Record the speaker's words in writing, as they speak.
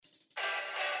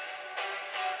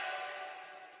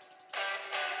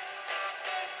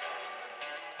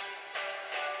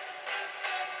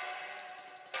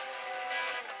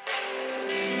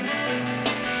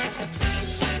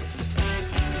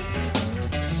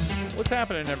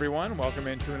happening, everyone? Welcome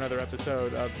into another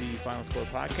episode of the Final Score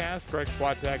podcast. Greg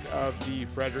Swatek of the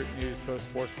Frederick News Post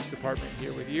Sports Department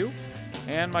here with you.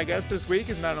 And my guest this week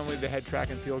is not only the head track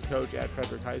and field coach at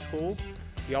Frederick High School,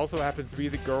 he also happens to be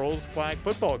the girls flag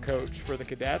football coach for the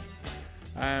cadets.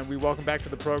 And we welcome back to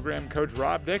the program Coach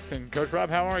Rob Dixon. Coach Rob,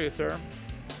 how are you, sir?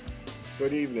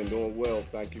 Good evening. Doing well.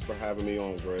 Thank you for having me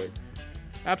on, Greg.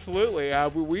 Absolutely.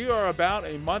 We are about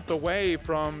a month away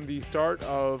from the start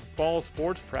of fall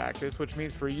sports practice, which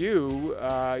means for you,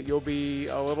 you'll be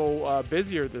a little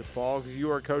busier this fall because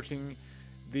you are coaching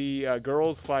the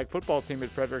girls flag football team at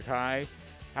Frederick High.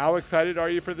 How excited are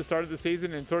you for the start of the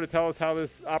season, and sort of tell us how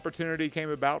this opportunity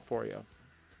came about for you?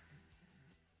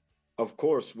 Of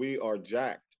course, we are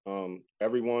jacked.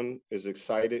 Everyone is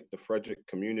excited. The Frederick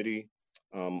community,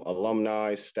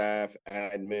 alumni, staff,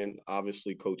 admin,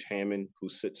 obviously Coach Hammond, who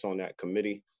sits on that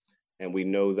committee. And we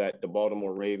know that the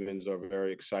Baltimore Ravens are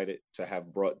very excited to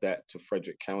have brought that to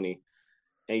Frederick County.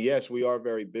 And yes, we are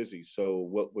very busy. So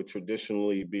what would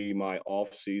traditionally be my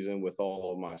off season with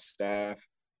all of my staff,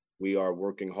 we are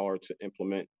working hard to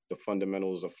implement the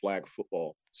fundamentals of flag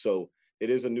football. So it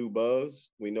is a new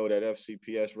buzz. We know that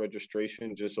FCPS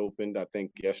registration just opened, I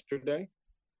think, yesterday.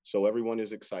 So everyone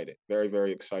is excited, very,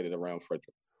 very excited around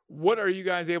Frederick. What are you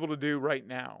guys able to do right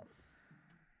now?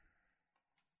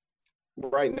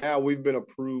 Right now, we've been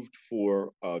approved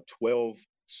for 12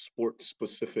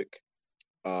 sport-specific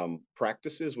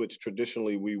practices, which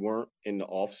traditionally we weren't in the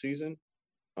off-season.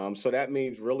 So that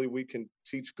means really we can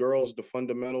teach girls the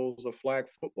fundamentals of flag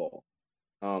football.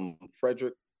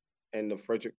 Frederick and the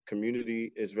Frederick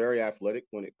community is very athletic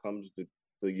when it comes to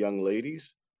the young ladies.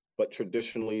 But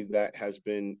traditionally, that has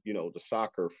been, the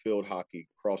soccer, field hockey,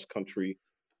 cross country,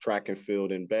 track and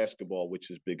field, and basketball, which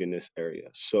is big in this area.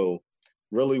 So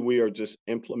really, we are just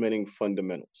implementing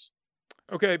fundamentals.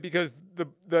 Okay, because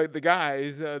the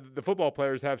guys, the football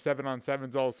players have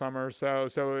 7-on-7s all summer, so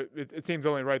it seems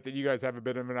only right that you guys have a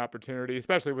bit of an opportunity,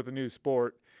 especially with the new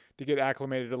sport, to get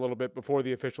acclimated a little bit before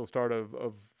the official start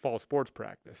of fall sports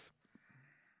practice.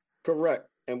 Correct.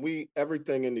 And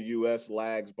everything in the U.S.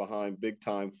 lags behind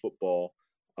big-time football.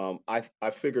 I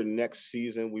figure next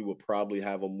season we will probably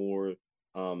have a more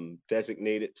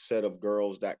designated set of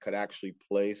girls that could actually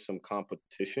play some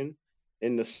competition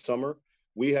in the summer.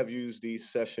 We have used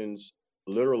these sessions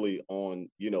literally on,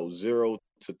 0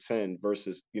 to 10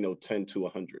 versus, 10 to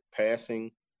 100.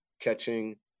 Passing,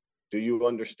 catching. Do you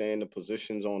understand the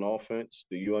positions on offense?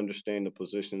 Do you understand the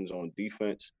positions on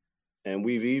defense? And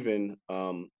we've even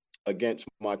against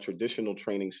my traditional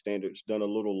training standards, done a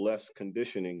little less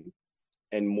conditioning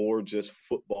and more just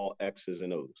football X's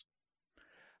and O's.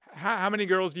 How many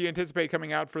girls do you anticipate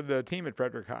coming out for the team at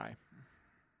Frederick High?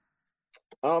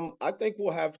 I think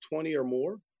we'll have 20 or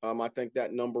more. I think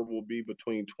that number will be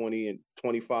between 20 and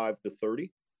 25 to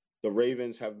 30. The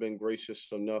Ravens have been gracious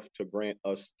enough to grant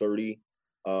us 30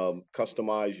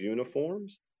 customized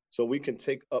uniforms, so we can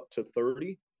take up to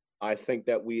 30. I think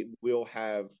that we will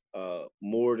have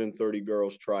more than 30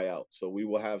 girls try out, so we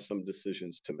will have some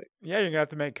decisions to make. Yeah, you're gonna have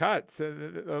to make cuts.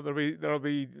 That'll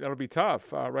be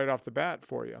tough right off the bat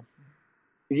for you.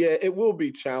 Yeah, it will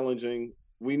be challenging.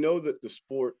 We know that the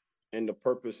sport and the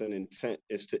purpose and intent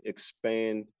is to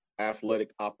expand athletic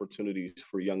opportunities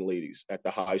for young ladies at the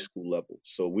high school level.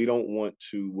 So we don't want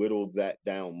to whittle that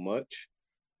down much.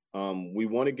 We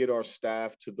want to get our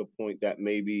staff to the point that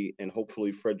maybe, and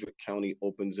hopefully Frederick County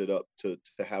opens it up to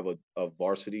have a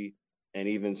varsity and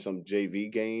even some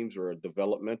JV games or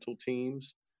developmental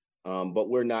teams. But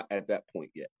we're not at that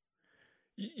point yet.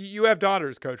 You have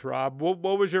daughters, Coach Rob. What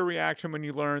was your reaction when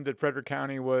you learned that Frederick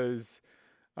County was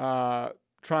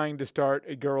trying to start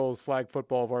a girls flag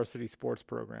football varsity sports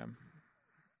program?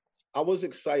 I was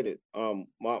excited.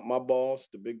 My boss,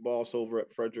 the big boss over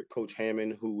at Frederick, Coach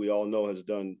Hammond, who we all know has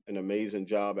done an amazing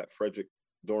job at Frederick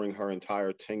during her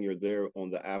entire tenure there on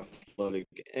the athletic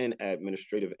and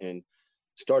administrative end,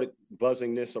 started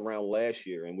buzzing this around last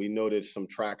year. And we noticed some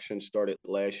traction started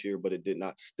last year, but it did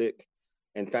not stick.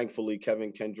 And thankfully,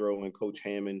 Kevin Kendrow and Coach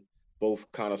Hammond both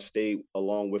kind of stayed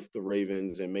along with the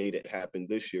Ravens and made it happen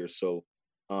this year. So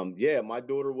yeah, my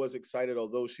daughter was excited.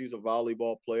 Although she's a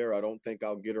volleyball player, I don't think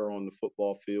I'll get her on the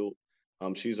football field.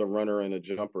 She's a runner and a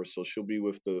jumper, so she'll be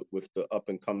with the up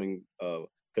and coming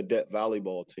cadet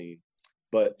volleyball team.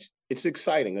 But it's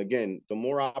exciting. Again, the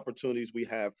more opportunities we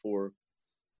have for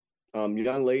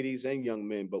young ladies and young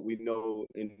men, but we know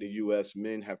in the U.S.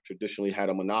 men have traditionally had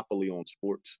a monopoly on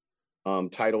sports.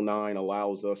 Title IX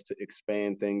allows us to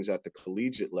expand things at the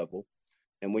collegiate level.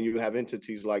 And when you have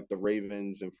entities like the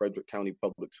Ravens and Frederick County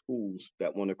Public Schools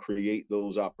that want to create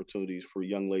those opportunities for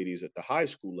young ladies at the high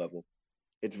school level,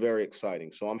 it's very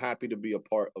exciting. So I'm happy to be a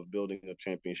part of building a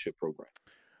championship program.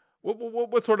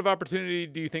 What sort of opportunity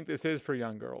do you think this is for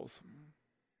young girls?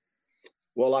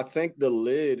 Well, I think the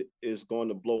lid is going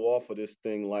to blow off of this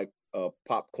thing like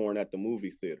popcorn at the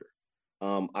movie theater.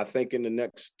 I think in the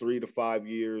next 3 to 5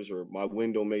 years, or my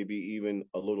window may be even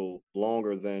a little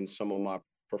longer than some of my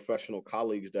professional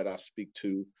colleagues that I speak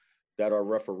to that are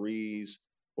referees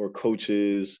or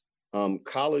coaches,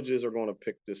 colleges are going to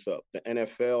pick this up. The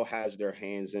NFL has their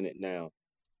hands in it now.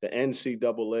 The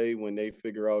NCAA, when they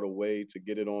figure out a way to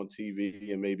get it on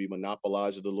TV and maybe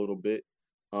monopolize it a little bit,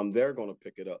 they're going to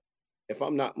pick it up. If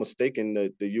I'm not mistaken,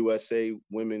 the USA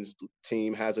women's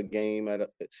team has a game at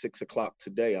 6 o'clock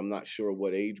today. I'm not sure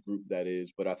what age group that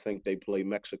is, but I think they play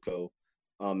Mexico,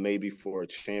 maybe for a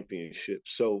championship.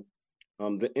 So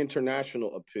the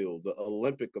international appeal, the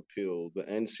Olympic appeal, the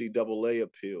NCAA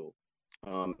appeal,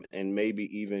 and maybe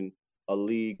even a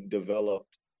league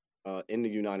developed in the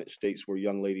United States where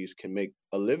young ladies can make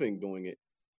a living doing it.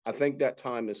 I think that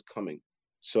time is coming.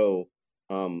 So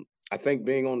I think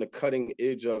being on the cutting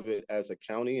edge of it as a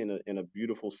county in a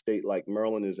beautiful state like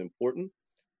Maryland is important.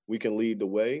 We can lead the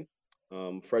way.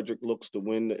 Frederick looks to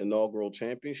win the inaugural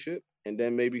championship and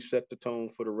then maybe set the tone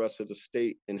for the rest of the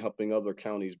state in helping other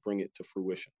counties bring it to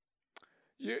fruition.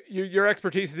 Your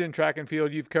expertise is in track and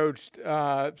field. You've coached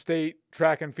state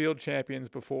track and field champions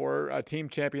before, team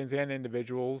champions and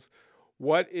individuals.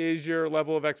 What is your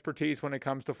level of expertise when it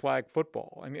comes to flag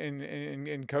football and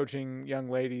in coaching young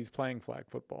ladies playing flag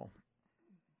football?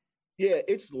 Yeah,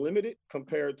 it's limited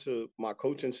compared to my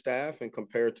coaching staff and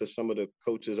compared to some of the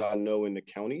coaches I know in the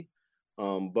county.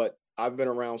 But I've been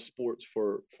around sports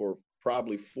for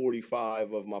probably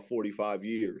 45 of my 45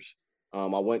 years. I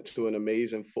went to an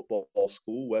amazing football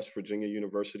school, West Virginia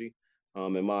University.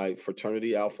 In my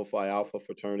fraternity, Alpha Phi Alpha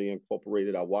Fraternity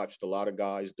Incorporated, I watched a lot of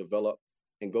guys develop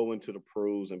and go into the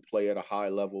pros and play at a high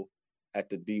level at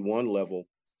the D1 level.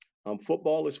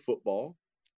 Football is football.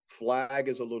 Flag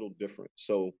is a little different.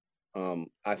 So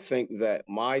I think that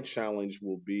my challenge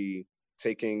will be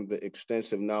taking the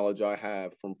extensive knowledge I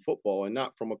have from football and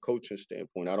not from a coaching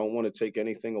standpoint. I don't want to take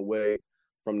anything away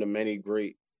from the many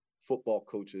great football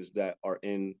coaches that are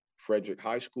in Frederick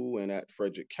High School and at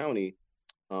Frederick County.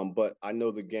 But I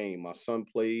know the game. My son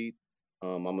played.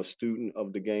 I'm a student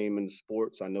of the game and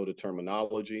sports. I know the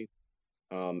terminology.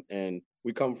 And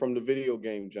we come from the video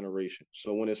game generation.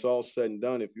 So when it's all said and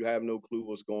done, if you have no clue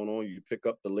what's going on, you pick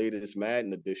up the latest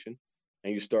Madden edition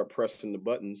and you start pressing the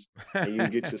buttons and you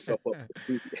can get yourself up to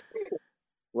speed.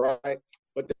 Right?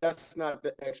 But that's not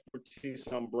the expertise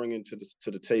I'm bringing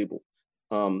to the table.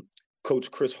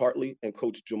 Coach Chris Hartley and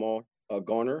Coach Jamal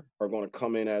Garner are going to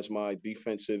come in as my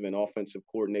defensive and offensive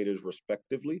coordinators,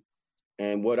 respectively.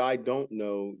 And what I don't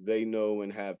know, they know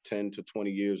and have 10 to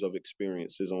 20 years of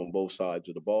experiences on both sides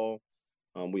of the ball.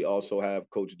 We also have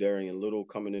Coach Darian Little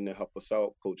coming in to help us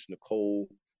out, Coach Nicole,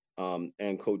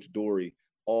 and Coach Dory.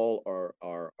 All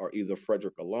are either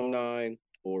Frederick alumni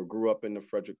or grew up in the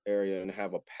Frederick area and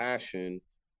have a passion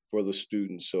for the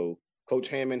students. So Coach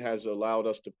Hammond has allowed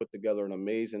us to put together an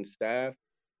amazing staff.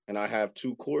 And I have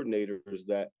two coordinators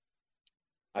that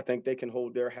I think they can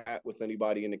hold their hat with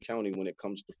anybody in the county when it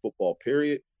comes to football,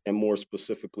 period, and more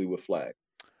specifically with flag.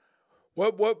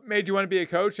 What made you want to be a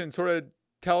coach, and sort of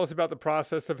tell us about the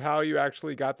process of how you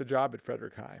actually got the job at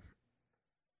Frederick High?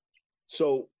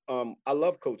 So I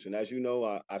love coaching. As you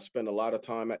know, I spent a lot of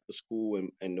time at the school,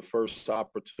 and the first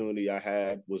opportunity I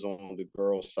had was on the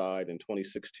girls' side in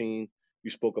 2016. You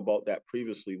spoke about that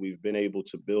previously. We've been able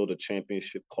to build a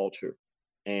championship culture.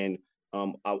 And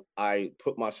I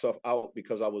put myself out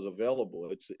because I was available.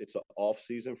 It's an off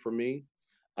season for me.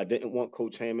 I didn't want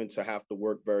Coach Hammond to have to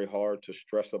work very hard to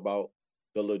stress about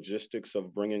the logistics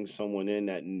of bringing someone in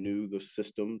that knew the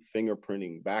system,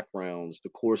 fingerprinting, backgrounds, the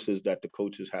courses that the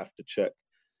coaches have to check,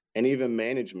 and even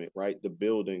management, right? The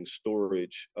building,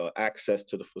 storage, access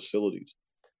to the facilities.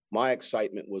 My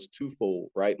excitement was twofold,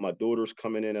 right? My daughter's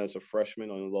coming in as a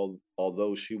freshman,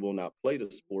 although she will not play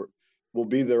the sport, will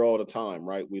be there all the time,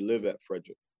 right? We live at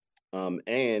Frederick.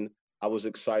 And I was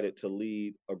excited to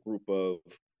lead a group of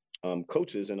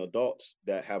coaches and adults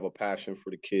that have a passion for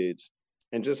the kids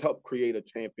and just help create a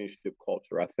championship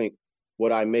culture. I think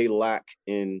what I may lack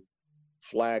in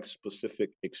flag specific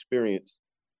experience,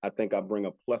 I think I bring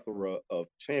a plethora of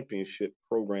championship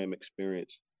program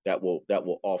experience that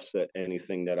will offset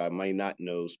anything that I may not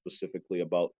know specifically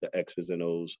about the X's and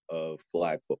O's of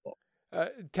flag football.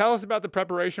 Tell us about the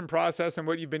preparation process and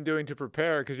what you've been doing to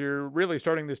prepare, because you're really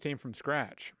starting this team from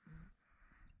scratch.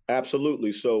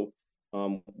 Absolutely. So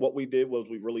what we did was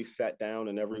we really sat down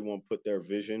and everyone put their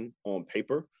vision on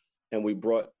paper, and we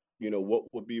brought what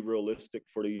would be realistic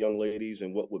for the young ladies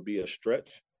and what would be a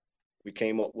stretch. We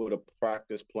came up with a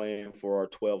practice plan for our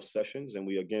 12 sessions, and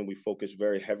we focused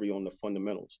very heavy on the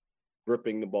fundamentals: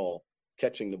 gripping the ball,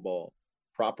 catching the ball,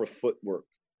 proper footwork,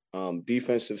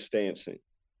 defensive stance,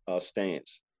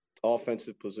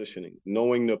 offensive positioning,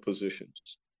 knowing the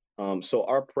positions. So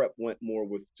our prep went more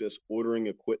with just ordering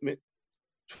equipment,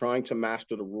 trying to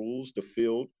master the rules. The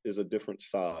field is a different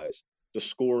size. The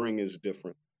scoring is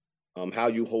different. How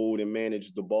you hold and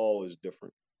manage the ball is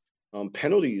different.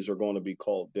 Penalties are going to be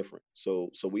called different. So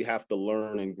we have to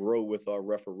learn and grow with our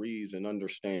referees and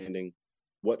understanding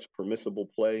what's permissible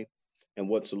play and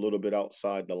what's a little bit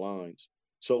outside the lines.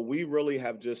 So we really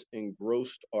have just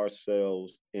engrossed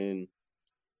ourselves in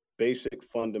basic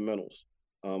fundamentals.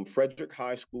 Frederick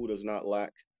High School does not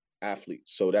lack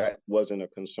athletes, so that wasn't a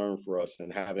concern for us.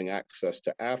 And having access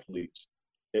to athletes,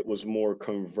 it was more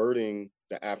converting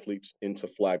the athletes into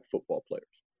flag football players.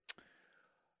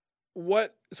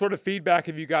 What sort of feedback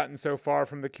have you gotten so far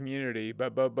from the community,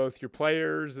 but both your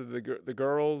players, the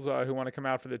girls who want to come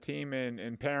out for the team,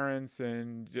 and parents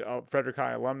and Frederick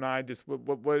High alumni? Just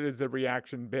what has the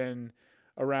reaction been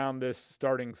around this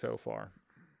starting so far?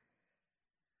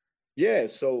 Yeah,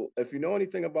 so if you know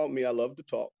anything about me, I love to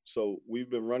talk. So we've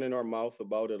been running our mouth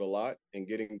about it a lot and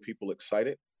getting people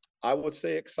excited. I would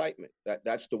say excitement.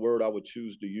 That's the word I would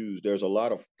choose to use. There's a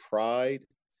lot of pride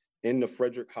in the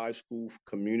Frederick High School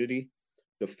community,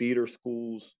 the feeder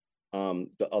schools,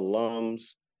 the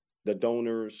alums, the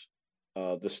donors,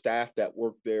 the staff that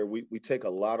work there. We take a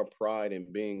lot of pride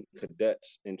in being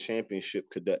cadets and championship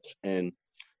cadets. And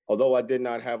although I did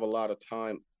not have a lot of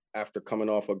time after coming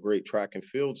off a great track and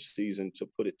field season to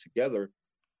put it together,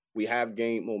 we have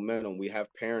gained momentum. We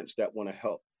have parents that want to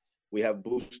help. We have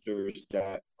boosters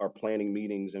that are planning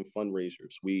meetings and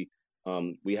fundraisers. We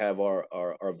have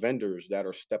our vendors that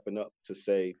are stepping up to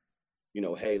say,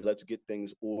 hey, let's get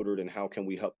things ordered and how can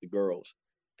we help the girls?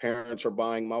 Parents are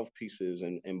buying mouthpieces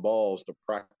and balls to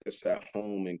practice at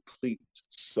home and cleats.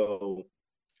 So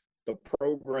the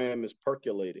program is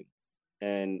percolating.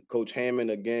 And Coach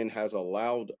Hammond, again, has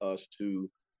allowed us to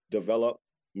develop,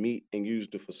 meet, and use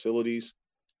the facilities,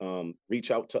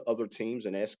 reach out to other teams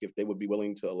and ask if they would be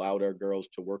willing to allow their girls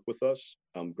to work with us.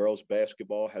 Girls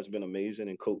basketball has been amazing,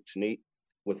 and Coach Nate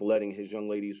with letting his young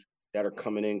ladies that are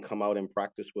coming in come out and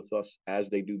practice with us as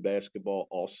they do basketball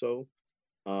also.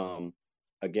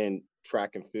 Again,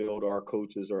 track and field, our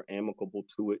coaches are amicable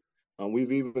to it.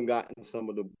 We've even gotten some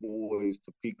of the boys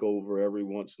to peek over every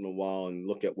once in a while and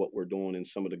look at what we're doing, and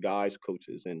some of the guys'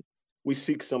 coaches. And we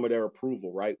seek some of their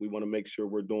approval, right? We want to make sure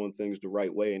we're doing things the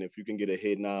right way. And if you can get a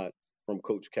head nod from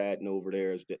Coach Cadden over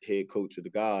there as the head coach of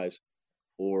the guys,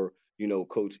 or,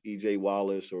 Coach E.J.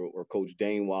 Wallace or Coach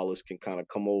Dane Wallace can kind of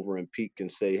come over and peek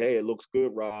and say, hey, it looks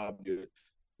good, Rob.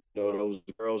 Those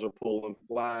girls are pulling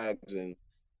flags and,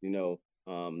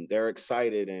 they're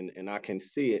excited and I can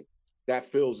see it. That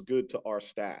feels good to our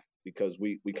staff because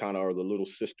we kind of are the little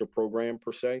sister program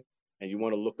per se, and you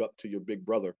want to look up to your big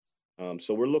brother.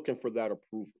 So we're looking for that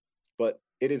approval, but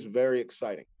it is very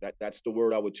exciting. That's the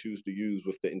word I would choose to use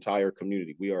with the entire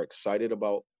community. We are excited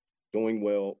about doing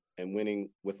well and winning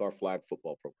with our flag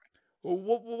football program.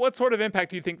 What sort of impact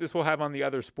do you think this will have on the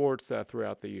other sports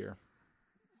throughout the year?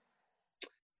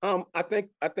 I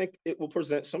think it will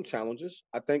present some challenges.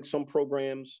 I think some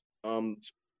programs,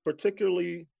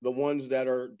 particularly the ones that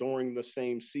are during the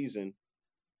same season,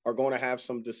 are going to have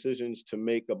some decisions to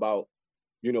make about,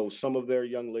 some of their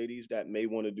young ladies that may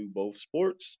want to do both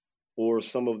sports, or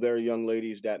some of their young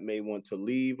ladies that may want to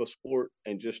leave a sport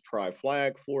and just try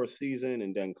flag for a season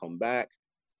and then come back.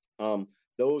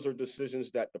 Those are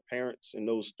decisions that the parents and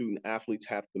those student athletes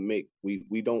have to make.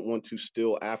 We don't want to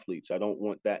steal athletes. I don't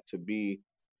want that to be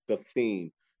the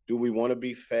theme. Do we want to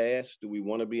be fast? Do we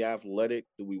want to be athletic?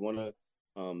 Do we want to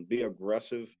be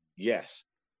aggressive? Yes.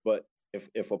 But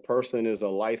if a person is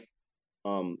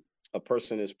a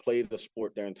person has played the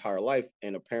sport their entire life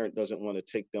and a parent doesn't want to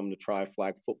take them to try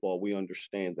flag football, we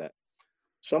understand that.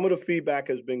 Some of the feedback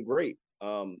has been great.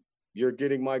 You're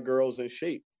getting my girls in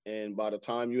shape. And by the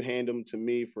time you hand them to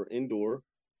me for indoor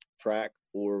track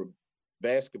or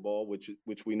basketball,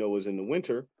 which we know is in the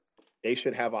winter, they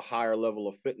should have a higher level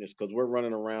of fitness because we're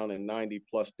running around in 90+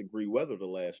 degree weather the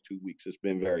last 2 weeks. It's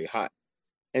been very hot.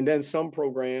 And then some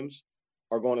programs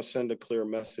are going to send a clear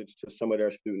message to some of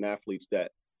their student athletes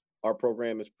that our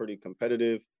program is pretty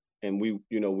competitive and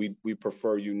we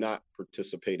prefer you not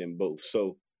participate in both.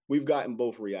 So we've gotten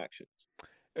both reactions.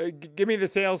 Give me the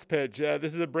sales pitch.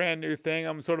 This is a brand new thing.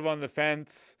 I'm sort of on the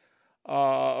fence.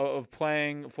 of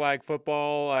playing flag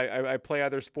football. I play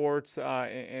other sports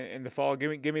in the fall.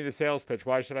 Give me the sales pitch.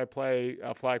 Why should I play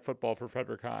flag football for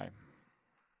Frederick High?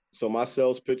 So my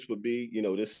sales pitch would be,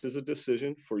 this is a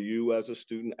decision for you as a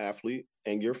student athlete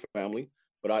and your family,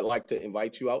 but I'd like to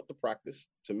invite you out to practice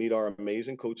to meet our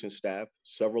amazing coaching staff,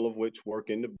 several of which work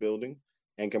in the building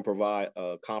and can provide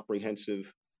a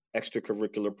comprehensive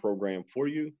extracurricular program for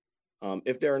you.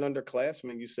 If they're an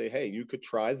underclassman, you say, hey, you could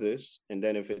try this. And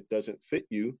then if it doesn't fit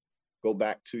you, go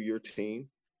back to your team.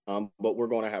 But we're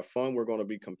going to have fun. We're going to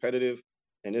be competitive.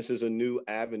 And this is a new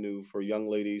avenue for young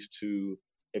ladies to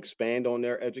expand on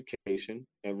their education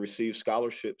and receive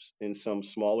scholarships in some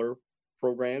smaller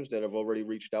programs that have already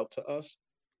reached out to us.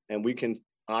 And we can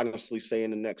honestly say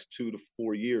in the next 2 to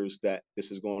 4 years that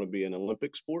this is going to be an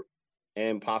Olympic sport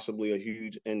and possibly a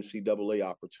huge NCAA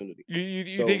opportunity. You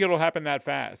think it'll happen that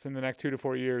fast in the next 2 to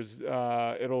 4 years?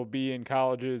 It'll be in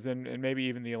colleges and maybe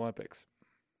even the Olympics.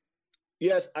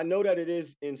 Yes, I know that it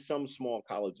is in some small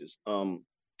colleges.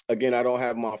 Again, I don't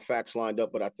have my facts lined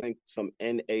up, but I think some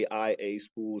NAIA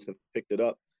schools have picked it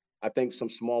up. I think some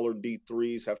smaller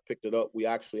D3s have picked it up. We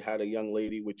actually had a young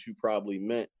lady, which you probably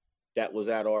meant, that was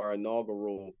at our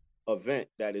inaugural event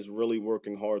that is really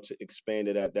working hard to expand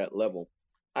it at that level.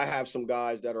 I have some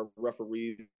guys that are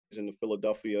referees in the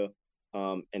Philadelphia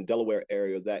and Delaware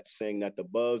area that's saying that the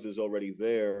buzz is already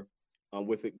there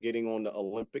with it getting on the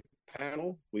Olympic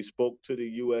panel. We spoke to the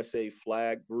USA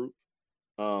flag group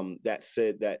that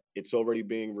said that it's already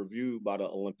being reviewed by the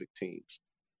Olympic teams,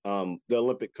 the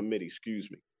Olympic committee,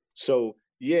 excuse me. So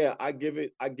yeah, I give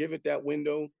it that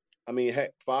window. I mean,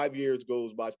 heck, 5 years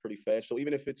goes by pretty fast. So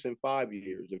even if it's in 5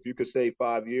 years, if you could say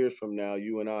 5 years from now,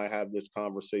 you and I have this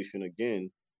conversation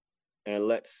again, and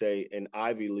let's say an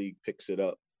Ivy League picks it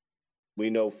up.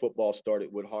 We know football started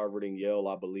with Harvard and Yale,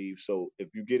 I believe. So if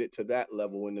you get it to that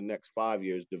level in the next 5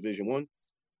 years, Division I,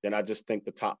 then I just think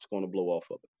the top's going to blow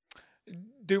off of it.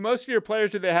 Do most of your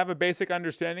players, do they have a basic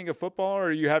understanding of football, or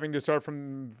are you having to start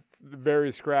from the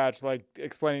very scratch, like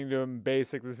explaining to them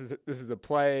basic, this is a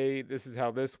play, this is how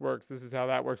this works, this is how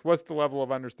that works? What's the level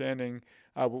of understanding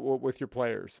with your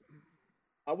players?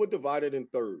 I would divide it in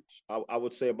thirds. I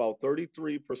would say about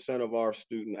 33% of our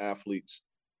student athletes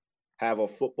have a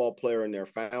football player in their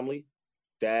family.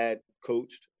 Dad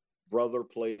coached, brother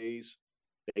plays.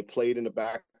 They played in the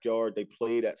backyard. They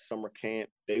played at summer camp.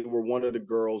 They were one of the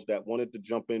girls that wanted to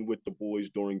jump in with the boys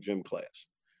during gym class.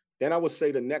 Then I would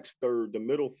say the next third, the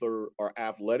middle third, are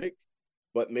athletic,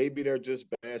 but maybe they're just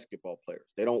basketball players.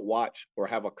 They don't watch or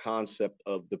have a concept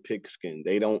of the pigskin.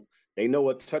 They know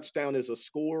a touchdown is a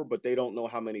score, but they don't know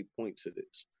how many points it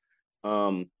is.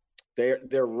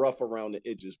 They're rough around the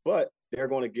edges, but they're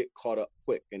going to get caught up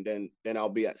quick. And then I'll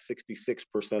be at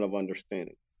 66% of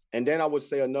understanding. And then I would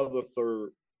say another third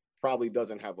probably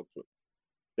doesn't have a clue.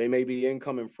 They may be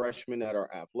incoming freshmen that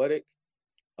are athletic.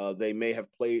 They may have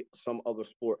played some other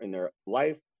sport in their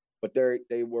life, but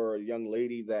they were a young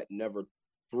lady that never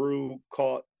threw,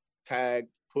 caught,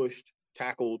 tagged, pushed,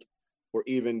 tackled, or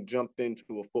even jumped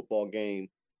into a football game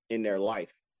in their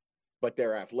life. But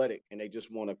they're athletic and they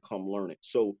just want to come learn it.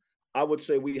 So I would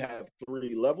say we have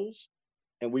 3 levels,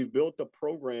 and we've built a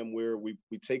program where we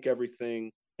take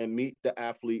everything and meet the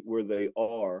athlete where they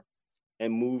are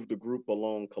and move the group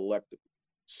along collectively.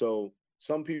 So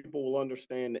some people will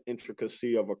understand the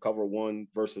intricacy of a cover 1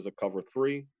 versus a cover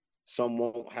 3. Some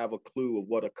won't have a clue of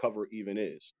what a cover even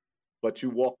is. But you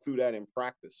walk through that in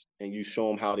practice and you show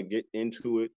them how to get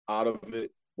into it, out of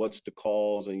it, what's the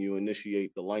calls, and you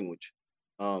initiate the language.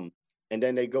 And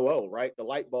then they go, oh, right, the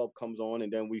light bulb comes on,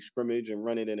 and then we scrimmage and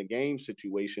run it in a game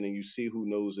situation, and you see who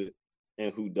knows it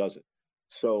and who doesn't.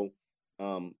 So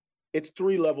it's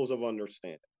 3 levels of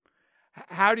understanding.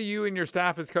 How do you and your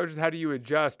staff as coaches, how do you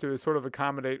adjust to sort of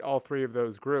accommodate all 3 of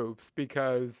those groups?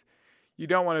 Because you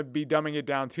don't want to be dumbing it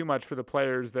down too much for the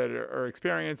players that are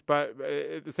experienced, but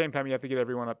at the same time, you have to get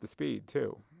everyone up to speed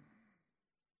too.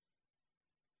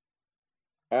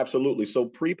 Absolutely. So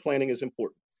pre-planning is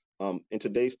important. In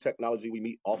today's technology, we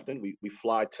meet often. We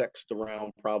fly text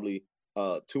around probably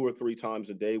 2 or 3 times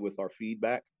a day with our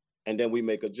feedback, and then we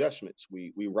make adjustments.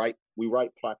 We write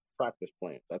practice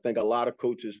plans. I think a lot of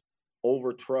coaches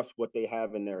overtrust what they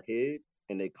have in their head,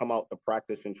 and they come out to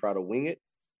practice and try to wing it.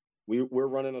 We're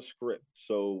running a script,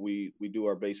 so we do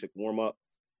our basic warm up,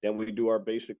 then we do our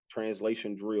basic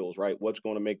translation drills. Right, what's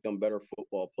going to make them better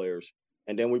football players?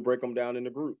 And then we break them down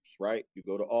into groups, right? You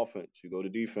go to offense, you go to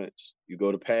defense, you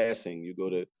go to passing, you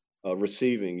go to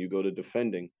receiving, you go to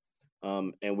defending.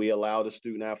 And we allow the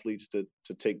student athletes to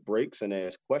take breaks and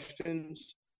ask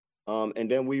questions. And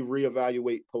then we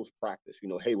reevaluate post-practice.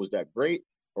 Hey, was that great?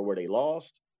 Or were they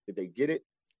lost? Did they get it?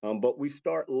 But we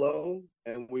start low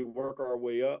and we work our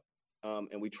way up,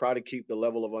 and we try to keep the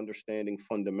level of understanding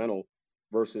fundamental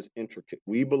versus intricate.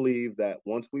 We believe that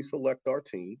once we select our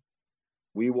team,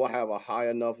 we will have a high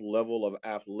enough level of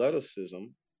athleticism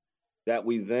that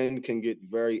we then can get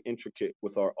very intricate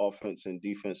with our offense and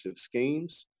defensive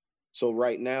schemes. So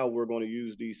right now we're going to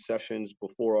use these sessions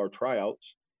before our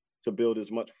tryouts to build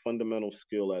as much fundamental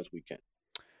skill as we can.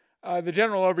 The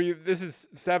general overview, this is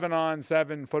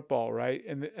 7-on-7 football, right?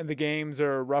 And the games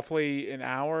are roughly an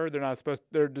hour.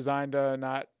 They're designed to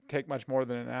not take much more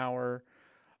than an hour.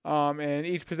 And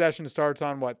each possession starts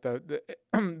on what, the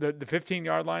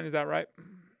 15-yard line, is that right?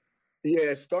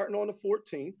 Yeah, starting on the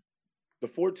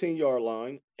 14-yard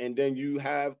line, and then you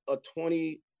have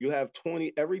 20,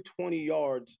 every 20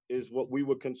 yards is what we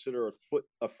would consider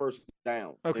a first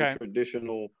down in Okay.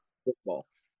 traditional football.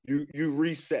 You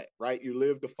reset, right? You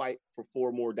live to fight for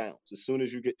 4 more downs as soon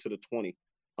as you get to the 20.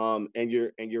 And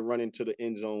you're running to the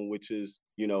end zone, which is,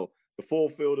 the full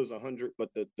field is 100, but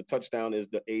the touchdown is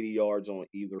the 80 yards on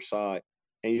either side.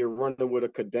 And you're running with a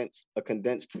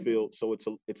condensed field, so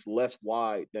it's less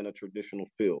wide than a traditional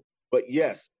field. But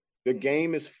yes, the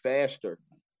game is faster.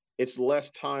 It's less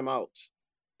timeouts.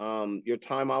 Your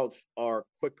timeouts are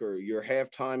quicker. Your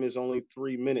halftime is only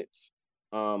 3 minutes.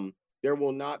 There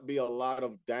will not be a lot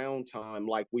of downtime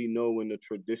like we know in the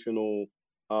traditional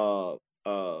uh,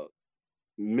 uh,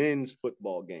 men's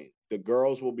football game. The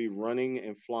girls will be running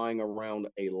and flying around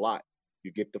a lot.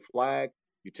 You get the flag,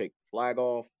 you take the flag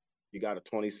off, you got a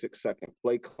 26-second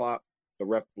play clock, the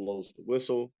ref blows the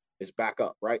whistle, it's back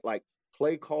up, right? Like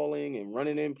play calling and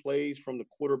running in plays from the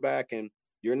quarterback, and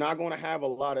you're not going to have a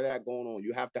lot of that going on.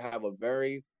 You have to have a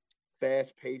very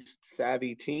fast-paced,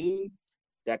 savvy team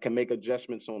that can make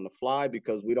adjustments on the fly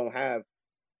because we don't have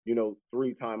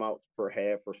 3 timeouts per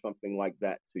half or something like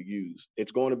that to use.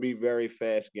 It's going to be very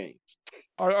fast games.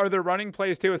 Are there running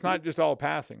plays too? It's not just all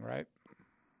passing, right?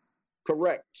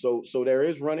 Correct. So there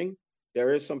is running.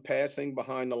 There is some passing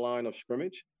behind the line of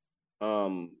scrimmage.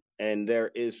 And there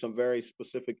is some very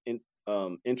specific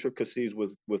intricacies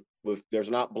with there's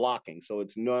not blocking. So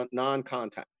it's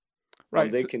non-contact.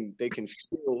 Right. They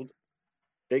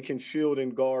can shield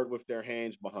and guard with their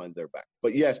hands behind their back.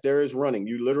 But yes, there is running.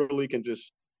 You literally can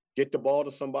just get the ball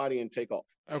to somebody and take off.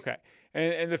 Okay.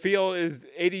 And the field is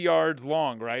 80 yards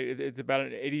long, right? It's about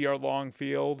an 80-yard long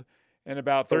field and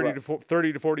about 30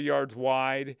 to 40 yards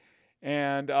wide.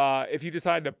 And if you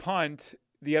decide to punt,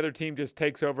 the other team just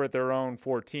takes over at their own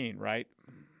 14, right?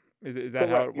 Is that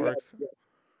how it works?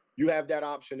 You have that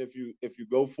option if you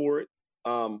go for it.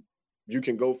 You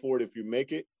can go for it if you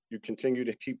make it. You continue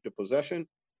to keep the possession.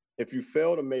 If you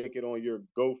fail to make it on your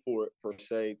go for it per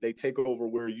se, they take over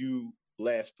where you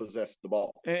last possessed the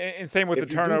ball. And same with the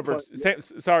turnover.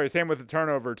 Same with the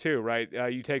turnover too, right?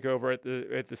 You take over at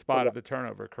the spot of the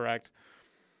turnover, correct?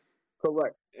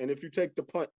 Correct. And if you take the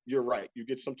punt, you're right. You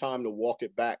get some time to walk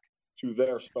it back to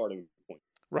their starting point.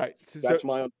 Right. That's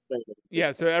my understanding.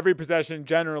 Yeah. So every possession,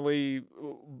 generally,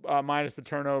 minus the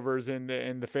turnovers and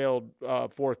the failed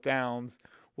 4th downs,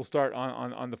 will start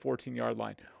on the 14-yard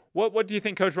line. What do you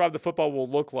think Coach Rob the football will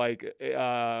look like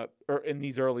in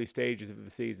these early stages of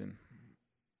the season?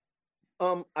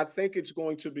 I think it's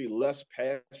going to be less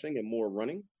passing and more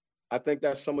running. I think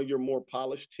that's some of your more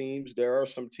polished teams. There are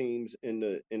some teams in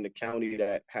the county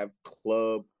that have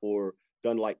club or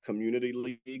done like community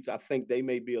leagues. I think they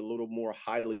may be a little more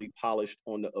highly polished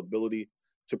on the ability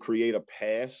to create a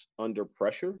pass under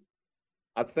pressure.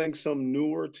 I think some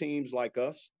newer teams like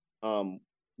us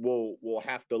will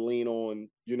have to lean on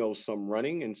some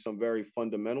running and some very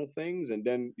fundamental things, and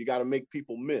then you got to make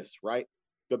people miss, right?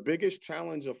 The biggest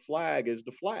challenge of flag is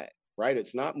the flag, right?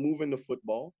 It's not moving the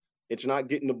football. It's not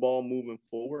getting the ball moving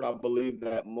forward. I believe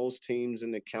that most teams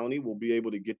in the county will be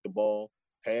able to get the ball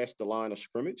past the line of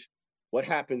scrimmage. What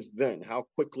happens then? How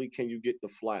quickly can you get the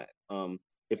flag?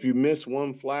 If you miss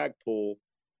one flag pull,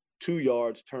 2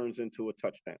 yards turns into a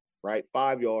touchdown, right?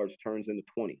 5 yards turns into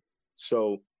 20.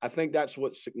 So I think that's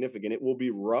what's significant. It will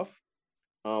be rough.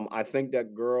 I think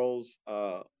that girls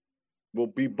will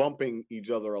be bumping each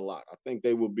other a lot. I think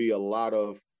they will be a lot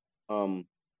of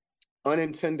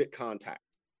unintended contact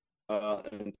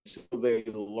until they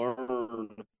learn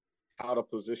how to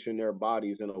position their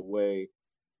bodies in a way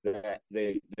that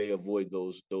they avoid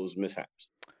those mishaps.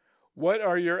 What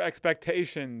are your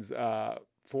expectations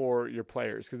for your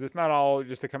players? Because it's not all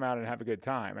just to come out and have a good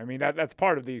time. I mean, that's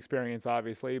part of the experience,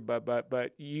 obviously,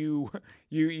 but you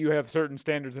have certain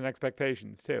standards and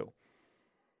expectations too.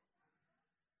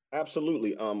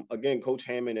 Absolutely. Again, Coach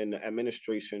Hammond and the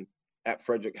administration at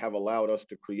Frederick have allowed us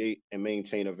to create and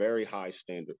maintain a very high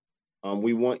standard.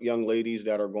 We want young ladies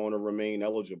that are going to remain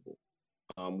eligible.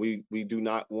 We do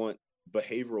not want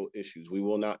behavioral issues. We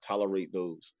will not tolerate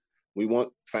those. We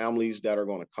want families that are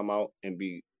going to come out and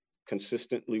be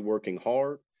consistently working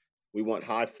hard. We want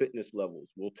high fitness levels.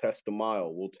 We'll test a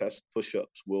mile. We'll test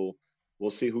push-ups. We'll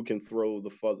see who can throw the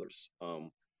feathers.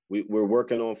 We're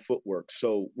working on footwork.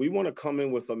 So we want to come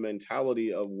in with a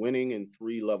mentality of winning in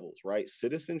three levels, right?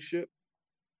 Citizenship,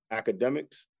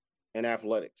 academics, and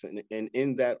athletics, and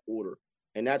in that order.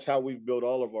 And that's how we've built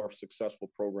all of our successful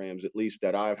programs, at least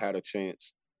that I've had a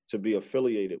chance to be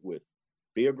affiliated with.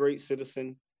 Be a great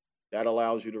citizen. That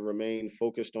allows you to remain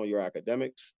focused on your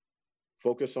academics.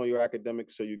 Focus on your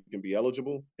academics so you can be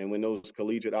eligible. And when those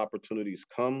collegiate opportunities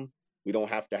come, we don't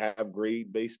have to have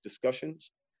grade-based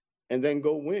discussions. And then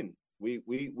go win. We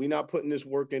not putting this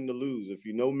work in to lose. If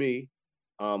you know me,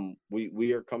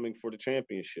 we are coming for the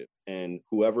championship, and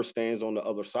whoever stands on the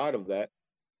other side of that,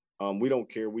 we don't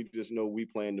care. We just know we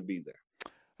plan to be there.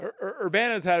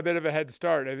 Urbana's had a bit of a head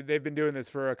start. They've been doing this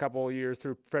for a couple of years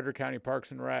through Frederick County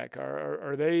Parks and Rec.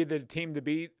 Are they the team to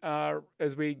beat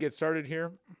as we get started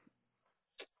here?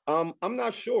 I'm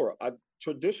not sure.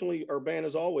 Traditionally,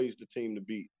 Urbana's always the team to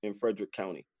beat in Frederick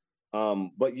County.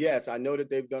 But yes, I know that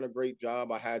they've done a great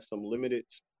job. I had some limited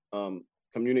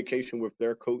communication with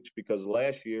their coach because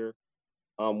last year,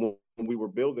 when we were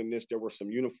building this, there were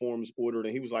some uniforms ordered,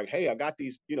 and he was like, "Hey, I got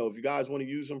these. If you guys want to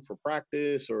use them for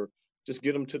practice or just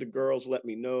get them to the girls, let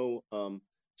me know."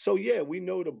 So yeah, we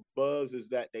know the buzz is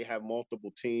that they have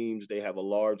multiple teams. They have a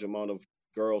large amount of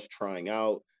girls trying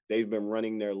out. They've been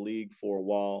running their league for a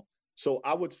while. So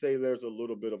I would say there's a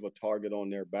little bit of a target on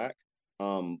their back.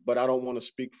 But I don't want to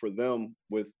speak for them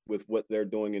with what they're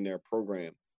doing in their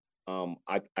program.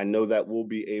 I know that we'll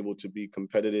be able to be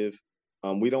competitive.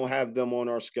 We don't have them on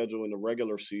our schedule in the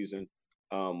regular season,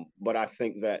 but I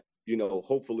think that,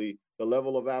 hopefully the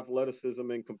level of athleticism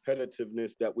and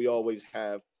competitiveness that we always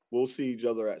have, we'll see each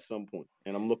other at some point,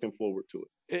 and I'm looking forward to it.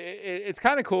 It's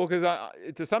kind of cool because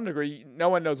to some degree, no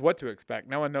one knows what to expect.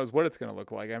 No one knows what it's going to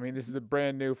look like. I mean, this is a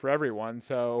brand new for everyone,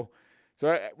 so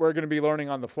we're going to be learning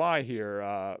on the fly here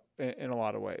in a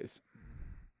lot of ways.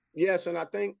 Yes, and I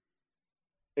think,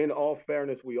 in all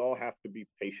fairness, we all have to be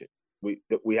patient.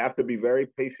 We have to be very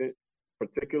patient,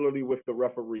 particularly with the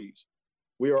referees.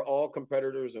 We are all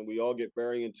competitors, and we all get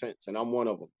very intense, and I'm one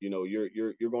of them.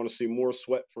 You're going to see more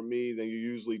sweat from me than you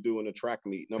usually do in a track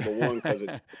meet. Number one, because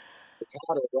it's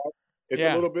hotter, right? It's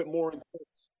a little bit more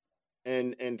intense.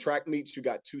 And track meets, you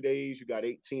got 2 days, you got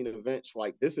 18 events.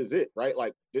 Like, this is it, right?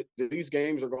 Like, these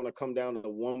games are going to come down to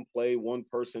one play, one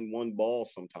person, one ball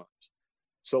sometimes.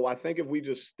 So I think if we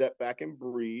just step back and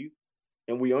breathe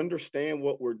and we understand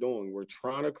what we're doing, we're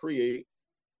trying to create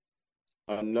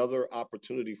another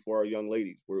opportunity for our young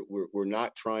ladies. We're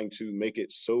not trying to make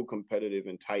it so competitive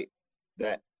and tight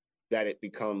that it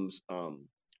becomes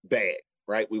bad,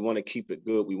 right? We want to keep it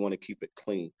good. We want to keep it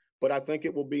clean. But I think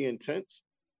it will be intense.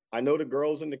 I know the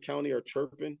girls in the county are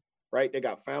chirping, right? They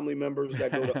got family members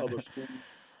that go to other schools.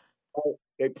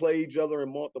 They play each other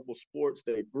in multiple sports.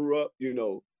 They grew up,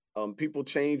 people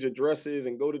change addresses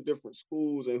and go to different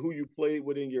schools, and who you played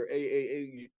with in your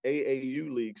AAU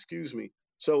league,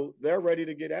 So they're ready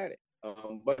to get at it.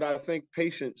 But I think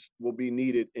patience will be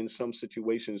needed in some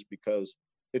situations because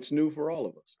it's new for all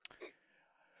of us.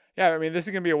 Yeah, I mean, this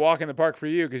is going to be a walk in the park for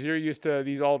you because you're used to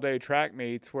these all-day track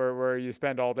meets where you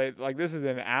spend all day. Like, this is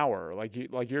an hour.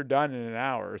 You're done in an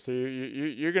hour. So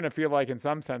you're going to feel like, in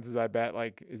some senses, I bet,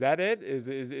 like, is that it? Is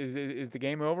the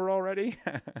game over already?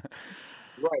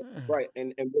 Right.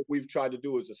 And what we've tried to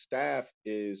do as a staff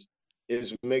is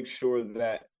make sure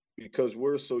that, because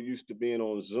we're so used to being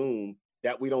on Zoom,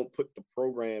 that we don't put the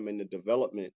program and the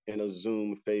development in a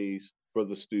Zoom phase for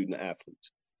the student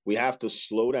athletes. We have to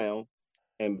slow down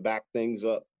and back things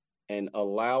up and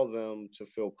allow them to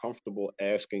feel comfortable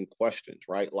asking questions,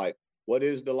 right? Like, what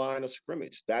is the line of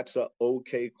scrimmage? That's a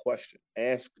okay question.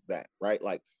 Ask that, right?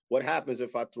 Like, what happens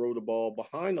if I throw the ball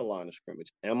behind the line of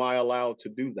scrimmage? Am I allowed to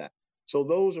do that? So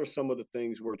those are some of the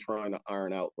things we're trying to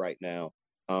iron out right now,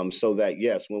 so that,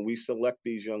 yes, when we select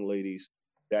these young ladies,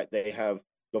 that they have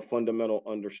the fundamental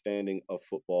understanding of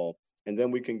football, and then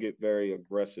we can get very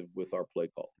aggressive with our play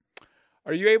call.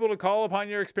 Are you able to call upon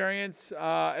your experience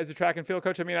as a track and field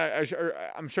coach? I mean,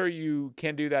 I'm sure you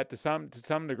can do that to some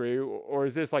degree, or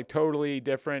is this like totally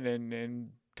different and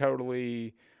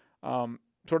totally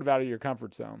sort of out of your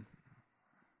comfort zone?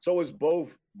 So it's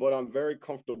both, but I'm very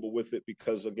comfortable with it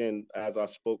because, again, as I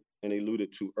spoke and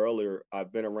alluded to earlier,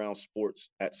 I've been around sports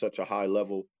at such a high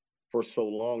level for so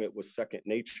long, it was second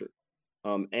nature.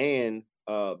 And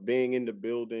being in the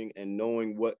building and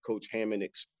knowing what Coach Hammond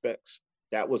expects,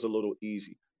 that was a little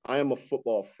easy. I am a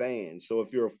football fan. So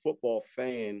if you're a football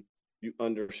fan, you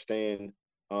understand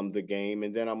the game.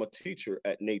 And then I'm a teacher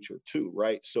at Nature too,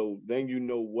 right? So then you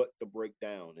know what to break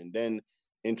down. And then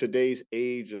in today's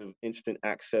age of instant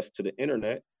access to the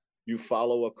internet, you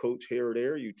follow a coach here or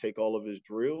there, you take all of his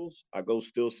drills. I go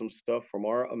steal some stuff from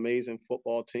our amazing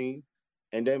football team.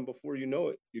 And then before you know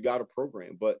it, you got a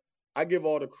program. But I give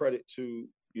all the credit to,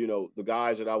 the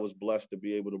guys that I was blessed to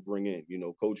be able to bring in,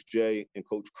 Coach Jay and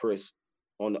Coach Chris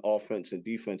on the offense and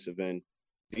defensive end.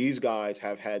 These guys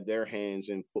have had their hands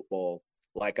in football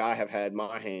like I have had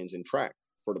my hands in track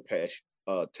for the past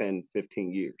 10,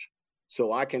 15 years.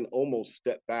 So I can almost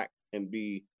step back and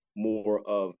be more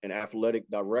of an athletic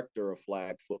director of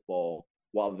flag football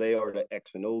while they are the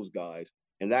X and O's guys.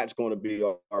 And that's going to be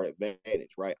our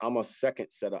advantage, right? I'm a second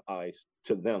set of eyes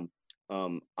to them.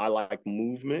 I like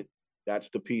movement. That's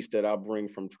the piece that I bring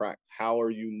from track. How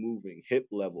are you moving? Hip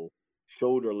level,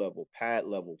 shoulder level, pad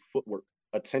level, footwork,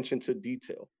 attention to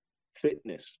detail,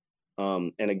 fitness.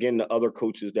 And again, the other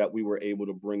coaches that we were able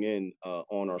to bring in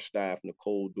on our staff,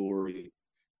 Nicole Dory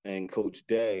and Coach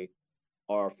Day,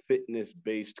 are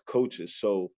fitness-based coaches.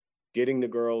 So getting the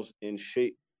girls in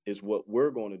shape is what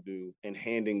we're going to do, and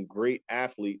handing great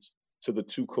athletes to the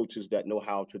two coaches that know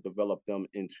how to develop them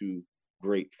into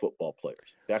great football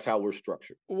players. That's how we're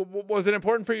structured. Was it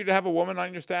important for you to have a woman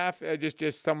on your staff,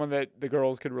 just someone that the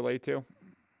girls could relate to?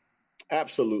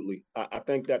 Absolutely. I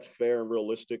think that's fair and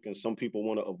realistic, and some people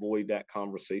want to avoid that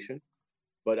conversation.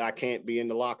 But I can't be in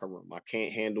the locker room. I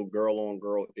can't handle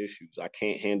girl-on-girl issues. I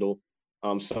can't handle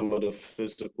some of the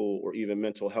physical or even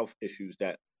mental health issues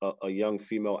that a young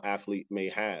female athlete may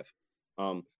have.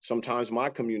 Sometimes my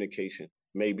communication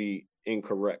may be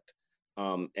incorrect,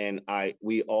 and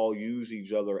we all use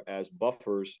each other as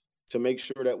buffers to make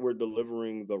sure that we're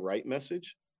delivering the right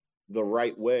message, the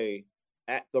right way,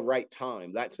 at the right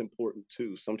time. That's important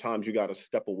too. Sometimes you got to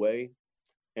step away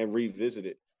and revisit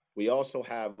it. We also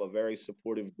have a very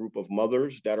supportive group of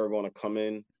mothers that are going to come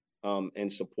in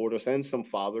and support us, and some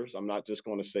fathers. I'm not just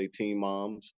going to say teen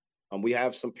moms. We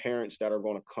have some parents that are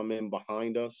going to come in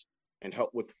behind us and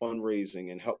help with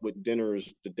fundraising and help with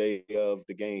dinners the day of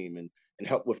the game, and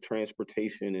help with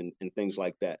transportation and things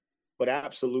like that. But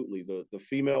absolutely, the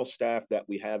female staff that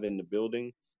we have in the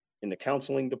building, in the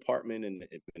counseling department, in the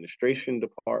administration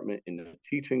department, in the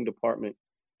teaching department,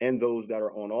 and those that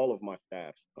are on all of my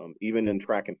staffs, even in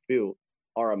track and field,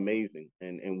 are amazing.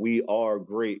 And we are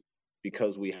great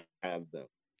because we have them.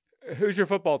 Who's your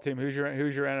football team? Who's your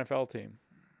NFL team?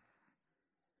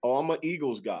 Oh, I'm an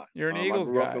Eagles guy. You're an I Eagles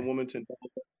grew up guy. in Wilmington.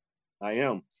 I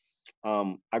am.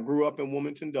 I grew up in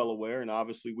Wilmington, Delaware, and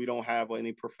obviously we don't have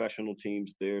any professional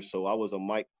teams there. So I was a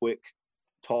Mike Quick,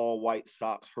 tall White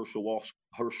Sox, Herschel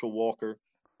Walker,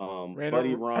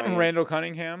 Buddy Ryan, Randall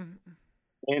Cunningham.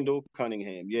 Randall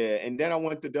Cunningham, yeah. And then I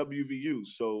went to WVU.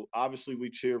 So obviously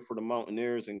we cheered for the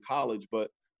Mountaineers in college,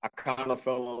 but I kind of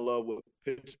fell in love with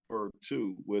Pittsburgh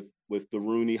too, with the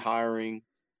Rooney hiring,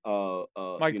 Mike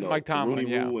the Tomlin,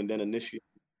 Rooney yeah. Rule, and then initially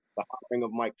the hiring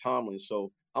of Mike Tomlin.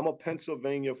 So I'm a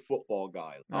Pennsylvania football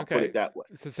guy. I'll put Okay. it that way.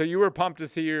 So you were pumped to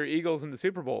see your Eagles in the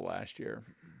Super Bowl last year.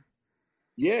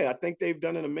 Yeah, I think they've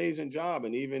done an amazing job,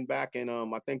 and even back in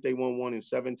I think they won one in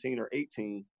 17 or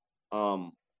 18,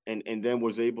 um, and then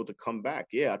was able to come back.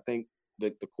 Yeah, I think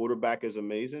that the quarterback is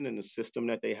amazing, and the system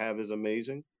that they have is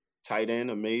amazing. Tight end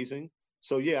amazing.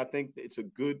 So yeah, I think it's a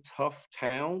good, tough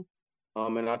town,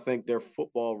 and I think their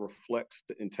football reflects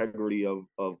the integrity of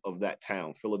that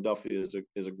town. Philadelphia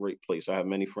is a great place. I have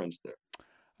many friends there,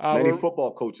 many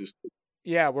football coaches.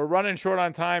 Yeah, we're running short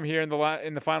on time here in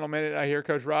the final minute. I hear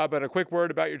Coach Rob, but a quick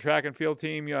word about your track and field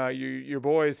team. Your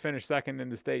boys finished second in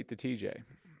the state, the TJ.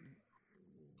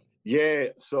 Yeah,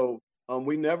 so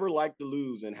we never like to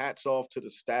lose, and hats off to the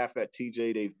staff at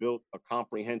TJ. They've built a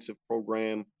comprehensive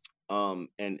program,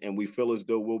 and we feel as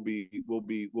though we'll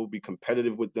be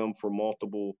competitive with them for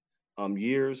multiple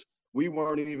years. We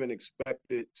weren't even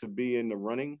expected to be in the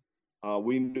running.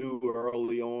 We knew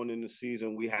early on in the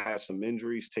season we had some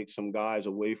injuries, take some guys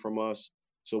away from us.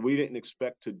 So we didn't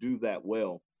expect to do that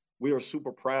well. We are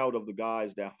super proud of the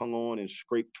guys that hung on and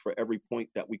scraped for every point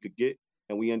that we could get.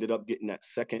 And we ended up getting that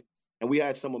second. And we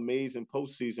had some amazing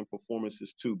postseason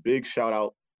performances too. Big shout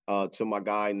out to my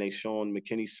guy, Nashawn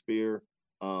McKinney-Spear,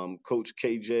 Coach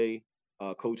KJ,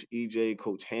 Coach EJ,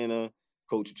 Coach Hannah,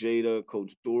 Coach Jada,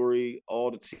 Coach Dory,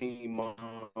 all the team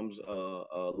moms,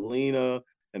 Lena,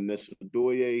 and Miss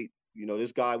Doye.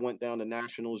 This guy went down to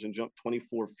nationals and jumped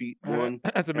 24 feet,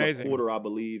 That's amazing. 1.25, I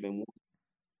believe, and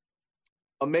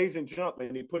amazing jump.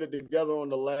 And he put it together on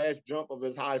the last jump of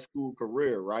his high school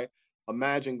career, right?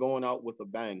 Imagine going out with a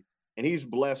bang. and he's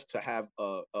blessed to have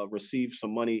received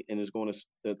some money and is going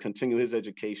to continue his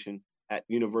education at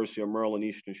University of Maryland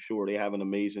Eastern Shore. They have an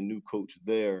amazing new coach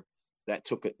there that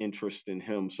took an interest in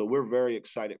him. So we're very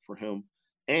excited for him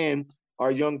and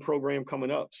our young program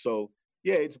coming up. So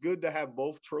yeah, it's good to have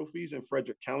both trophies in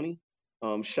Frederick County.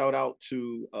 Shout out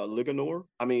to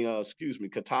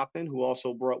Catoctin, who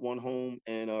also brought one home,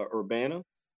 and Urbana.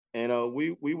 And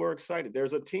we were excited.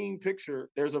 There's a team picture.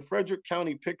 There's a Frederick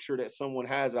County picture that someone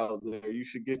has out there. You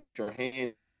should get your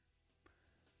hand.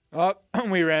 Oh,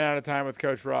 we ran out of time with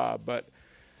Coach Rob, but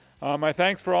my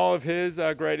thanks for all of his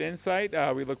great insight.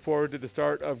 We look forward to the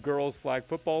start of girls flag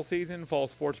football season. Fall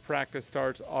sports practice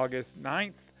starts August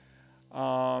 9th.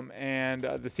 And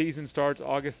the season starts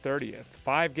August 30th.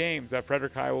 5 games.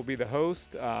 Frederick High will be the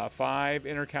host. 5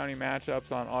 inter-county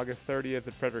matchups on August 30th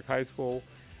at Frederick High School,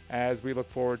 as we look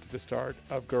forward to the start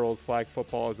of girls flag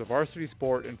football as a varsity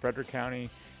sport in Frederick County.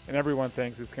 And everyone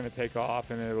thinks it's going to take off,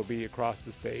 and it'll be across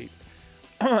the state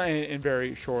in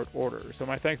very short order. So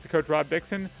my thanks to Coach Rob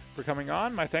Dixon for coming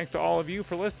on. My thanks to all of you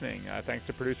for listening. Thanks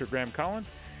to producer Graham Cullen.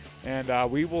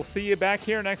 And we will see you back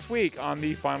here next week on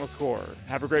The Final Score.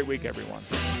 Have a great week, everyone.